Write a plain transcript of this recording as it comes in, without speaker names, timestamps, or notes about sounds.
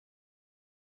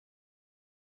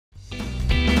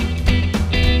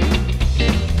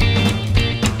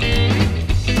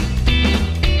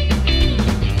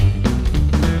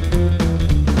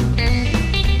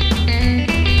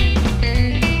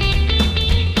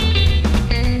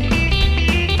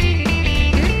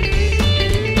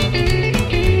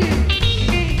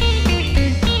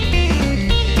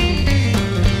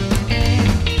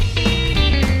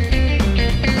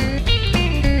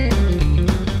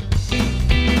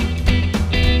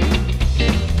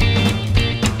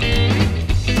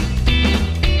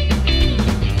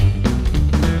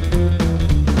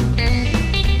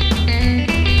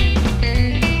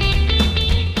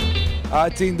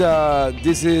think that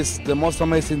this is the most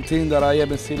amazing thing that I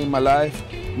ever seen in my life,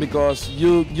 because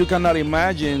you cannot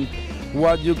imagine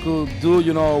what you could do,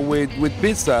 with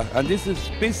pizza. And this is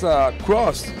pizza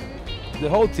crust, the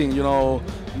whole thing,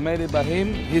 made it by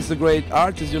him. He's a great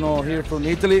artist, here from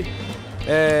Italy.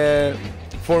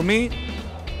 For me,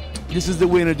 this is the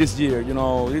winner this year.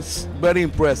 It's very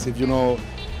impressive.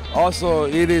 Also,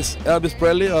 it is Elvis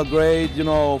Presley, a great,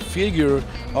 figure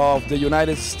of the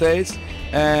United States,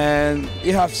 and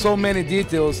it has so many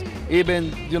details.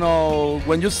 Even,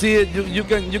 when you see it, you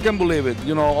can believe it.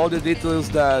 All the details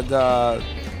that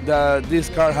this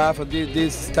car have,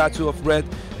 this statue of Red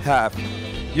have.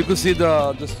 You can see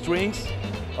the strings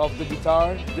of the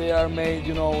guitar. They are made,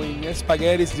 in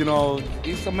spaghettis.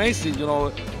 It's amazing.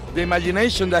 The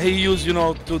imagination that he used,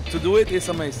 to do it is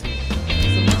amazing.